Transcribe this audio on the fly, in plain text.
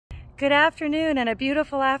Good afternoon, and a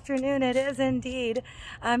beautiful afternoon it is indeed.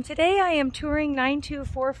 Today I am touring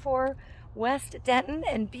 9244 West Denton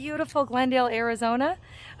in beautiful Glendale, Arizona.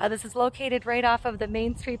 This is located right off of the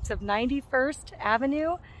main streets of 91st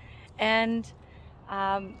Avenue and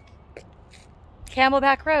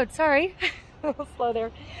Camelback Road. Sorry, a little slow there.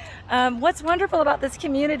 What's wonderful about this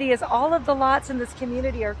community is all of the lots in this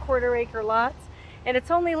community are quarter-acre lots, and it's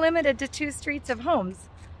only limited to 2 streets of homes.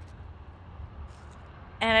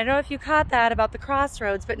 And I don't know if you caught that about the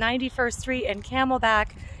crossroads, but 91st Street and Camelback,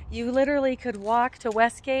 you literally could walk to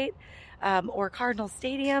Westgate or Cardinal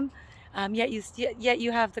Stadium, yet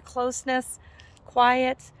you have the closeness,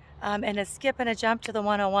 quiet, and a skip and a jump to the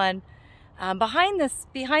 101. Behind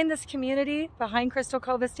this community, behind Crystal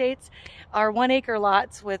Cove Estates, are 1-acre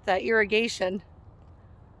lots with irrigation.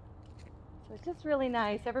 So it's just really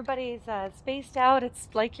nice. Everybody's spaced out. It's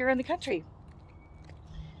like you're in the country.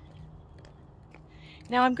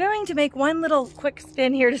 Now I'm going to make one little quick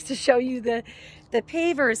spin here just to show you the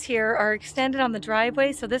pavers here are extended on the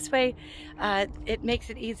driveway, so this way it makes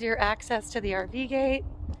it easier access to the RV gate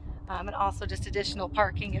and also just additional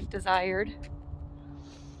parking if desired.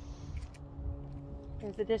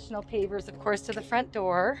 There's additional pavers, of course, to the front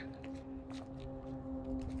door.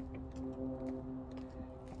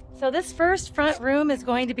 So this first front room is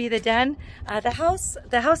going to be the den. The house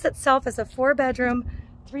itself is a 4-bedroom,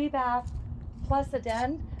 3-bath, plus a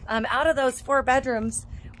den. Out of those 4 bedrooms,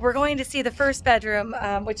 we're going to see the first bedroom,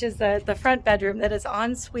 which is the front bedroom that is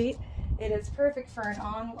ensuite. It is perfect for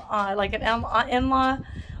an in-law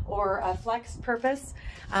or a flex purpose.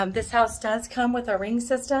 This house does come with a ring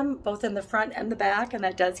system, both in the front and the back, and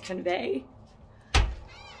that does convey.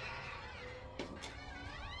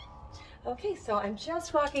 Okay, so I'm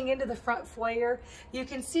just walking into the front foyer. You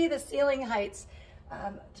can see the ceiling heights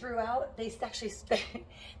throughout. They actually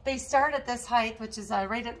they start at this height, which is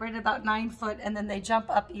right at about 9 foot, and then they jump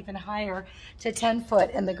up even higher to 10 foot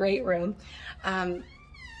in the great room. I'm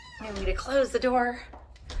going to close the door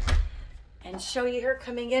and show you her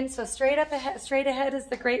coming in. So straight ahead is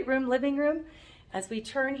the great room, living room. As we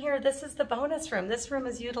turn here, this is the bonus room. This room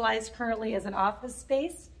is utilized currently as an office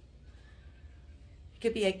space. It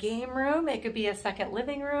could be a game room, it could be a second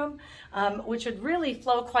living room, which would really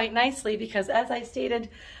flow quite nicely because, as I stated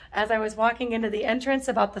as I was walking into the entrance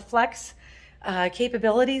about the flex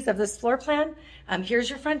capabilities of this floor plan, here's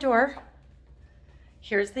your front door,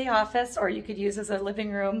 here's the office, or you could use as a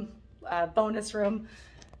living room, bonus room.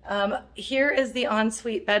 Here is the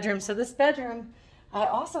ensuite bedroom. So this bedroom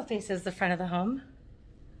also faces the front of the home.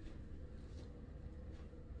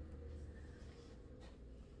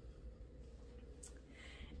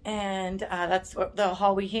 And that's the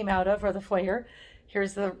hall we came out of, or the foyer.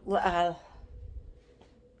 Here's the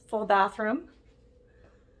full bathroom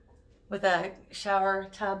with a shower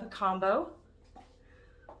tub combo.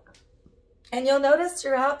 And you'll notice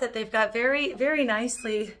throughout that they've got very, very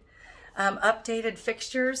nicely updated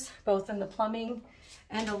fixtures, both in the plumbing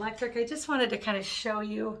and electric. I just wanted to kind of show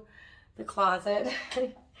you the closet.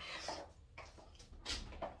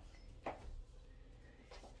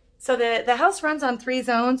 So the house runs on 3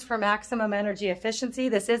 zones for maximum energy efficiency.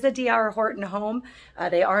 This is a D.R. Horton home.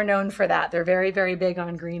 They are known for that. They're very, very big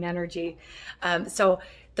on green energy. So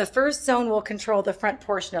the first zone will control the front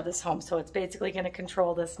portion of this home. So it's basically going to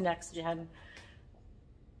control this next gen.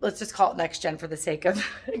 Let's just call it next gen for the sake of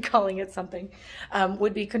calling it something,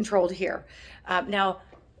 would be controlled here. Now,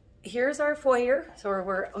 here's our foyer. So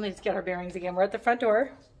let me just get our bearings again. We're at the front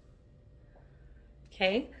door.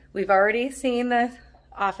 Okay, we've already seen the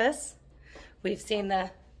office. We've seen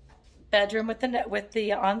the bedroom with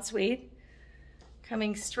the ensuite.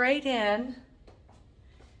 Coming straight in,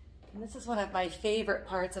 and this is one of my favorite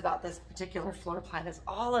parts about this particular floor plan, is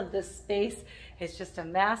all of this space is just a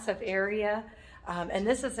massive area. And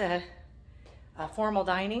this is a formal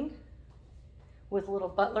dining with a little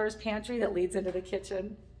butler's pantry that leads into the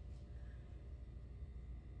kitchen.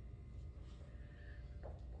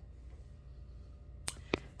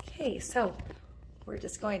 Okay, so we're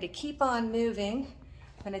just going to keep on moving.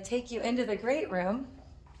 I'm going to take you into the great room.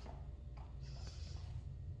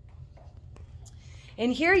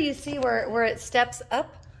 And here you see where it steps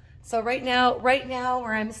up. So right now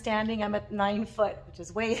where I'm standing, I'm at 9 foot, which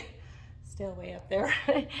is still way up there.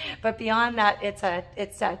 But beyond that,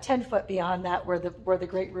 it's 10 foot beyond that where the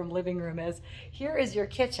great room, living room is. Here is your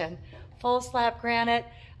kitchen, full slab granite,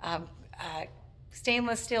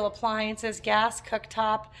 stainless steel appliances, gas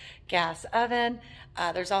cooktop, gas oven.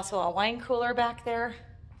 There's also a wine cooler back there,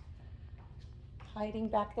 hiding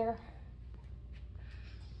back there.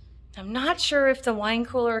 I'm not sure if the wine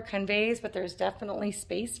cooler conveys, but there's definitely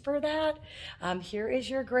space for that. Here is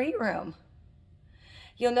your great room.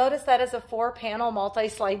 You'll notice that is a 4-panel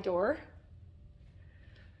multi-slide door.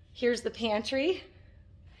 Here's the pantry.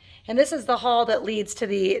 And this is the hall that leads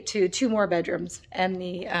to 2 more bedrooms and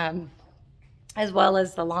the as well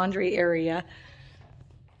as the laundry area.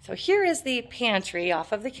 So here is the pantry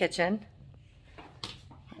off of the kitchen.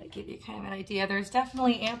 I'll give you kind of an idea. There's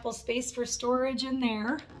definitely ample space for storage in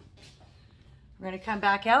there. We're going to come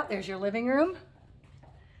back out. There's your living room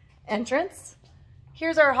entrance.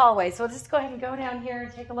 Here's our hallway. So let's just go ahead and go down here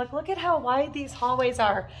and take a look. Look at how wide these hallways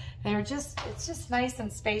are. It's just nice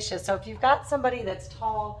and spacious. So if you've got somebody that's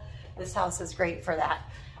tall, this house is great for that.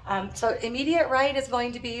 So immediate right is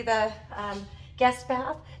going to be the guest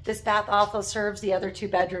bath. This bath also serves the other 2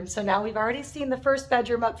 bedrooms. So now we've already seen the first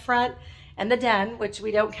bedroom up front and the den, which we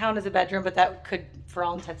don't count as a bedroom, but that could, for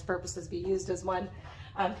all intents and purposes, be used as one.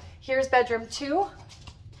 Here's bedroom 2,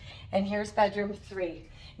 and here's bedroom 3.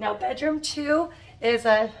 Now bedroom 2 is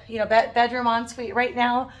a bedroom ensuite. Right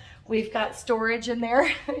now we've got storage in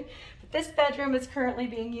there, but this bedroom is currently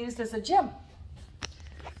being used as a gym.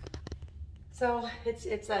 So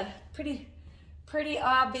it's a pretty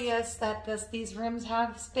obvious that these rooms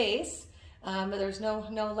have space. There's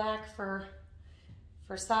no lack for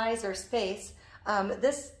size or space.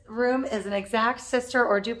 This room is an exact sister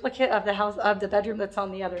or duplicate of the bedroom that's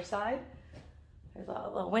on the other side. There's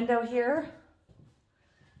a little window here.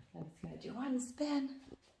 I'm just going to do one spin.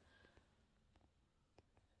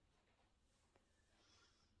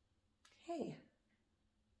 Okay.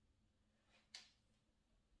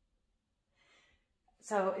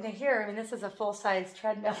 So here, I mean, this is a full-size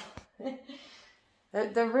treadmill.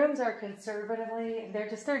 The rooms are conservatively, they're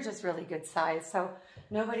just really good size. So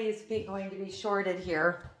nobody's going to be shorted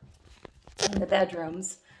here in the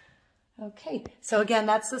bedrooms. Okay, so again,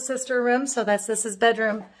 that's the sister room. So this is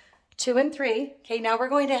bedroom 2 and 3. Okay, now we're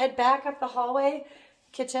going to head back up the hallway.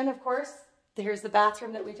 Kitchen, of course. Here's the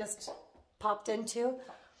bathroom that we just popped into.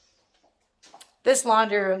 This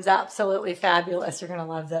laundry room is absolutely fabulous. You're gonna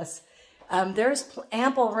love this. There's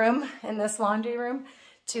ample room in this laundry room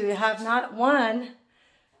to have not 1,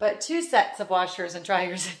 but 2 sets of washers and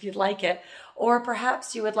dryers if you'd like it. Or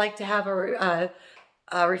perhaps you would like to have a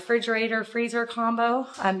refrigerator freezer combo.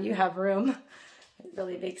 You have room. It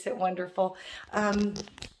really makes it wonderful.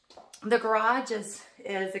 The garage is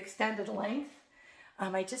extended length.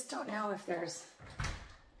 I just don't know if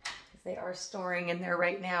they are storing in there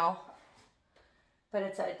right now.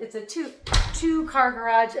 But it's a two car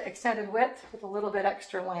garage extended width with a little bit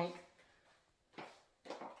extra length.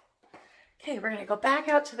 Okay, we're gonna go back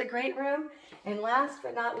out to the great room. And last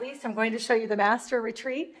but not least, I'm going to show you the master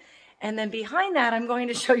retreat. And then behind that, I'm going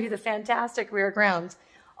to show you the fantastic rear grounds.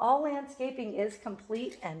 All landscaping is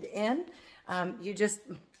complete and in. You just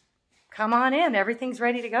come on in, everything's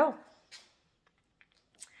ready to go.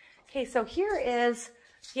 Okay, so here is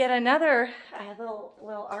yet another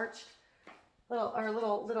little arched,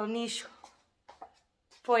 little niche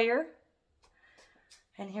foyer.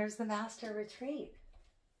 And here's the master retreat.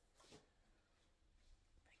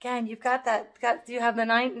 Again, you've got you have the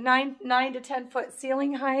 9 to 10 foot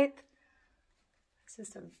ceiling height. It's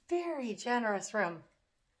just a very generous room.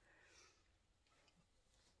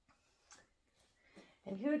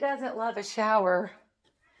 And who doesn't love a shower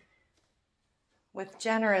with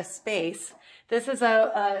generous space? This is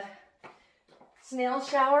a snail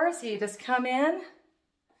shower, so you just come in,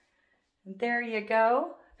 and there you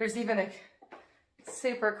go. There's even a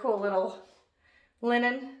super cool little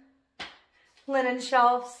linen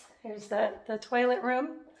shelves. Here's the toilet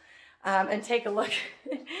room. And take a look,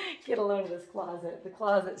 get a load of this closet. The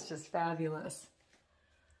closet's just fabulous.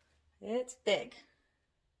 It's big.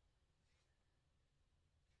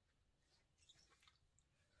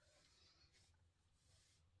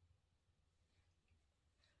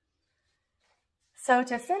 So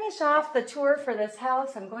to finish off the tour for this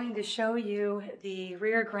house, I'm going to show you the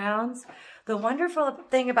rear grounds. The wonderful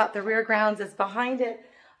thing about the rear grounds is behind it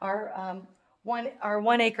are our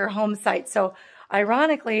 1 acre home site. So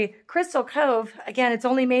ironically, Crystal Cove, again, it's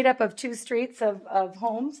only made up of 2 streets of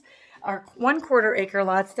homes, are 1/4 acre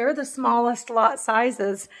lots. They're the smallest lot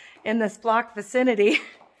sizes in this block vicinity.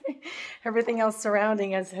 Everything else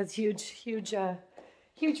surrounding us has huge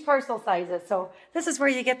parcel sizes. So this is where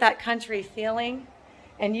you get that country feeling,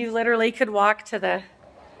 and you literally could walk to the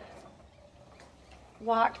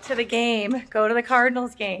game, go to the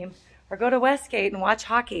Cardinals game, or go to Westgate and watch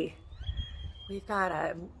hockey. We've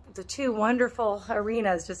got the 2 wonderful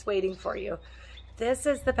arenas just waiting for you. This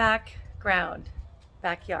is the backyard,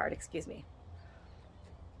 excuse me.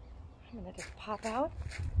 I'm gonna just pop out.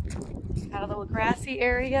 Got a little grassy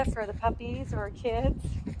area for the puppies or kids.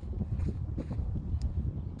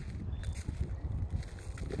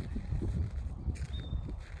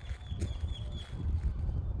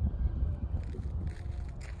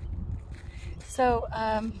 So,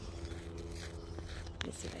 let me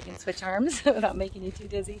see if I can switch arms without making you too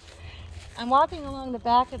dizzy. I'm walking along the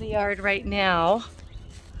back of the yard right now.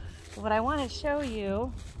 What I want to show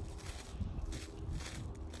you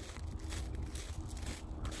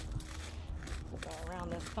go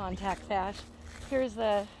around this contact sash. Here's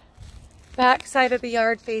the back side of the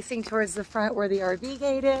yard facing towards the front where the RV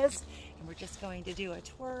gate is. And we're just going to do a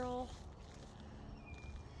twirl.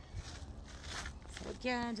 So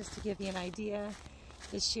again, just to give you an idea,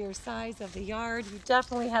 the sheer size of the yard. You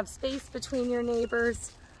definitely have space between your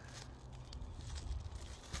neighbors.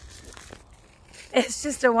 It's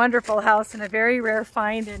just a wonderful house and a very rare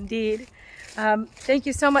find indeed. Thank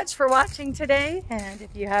you so much for watching today. And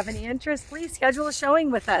if you have any interest, please schedule a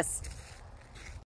showing with us.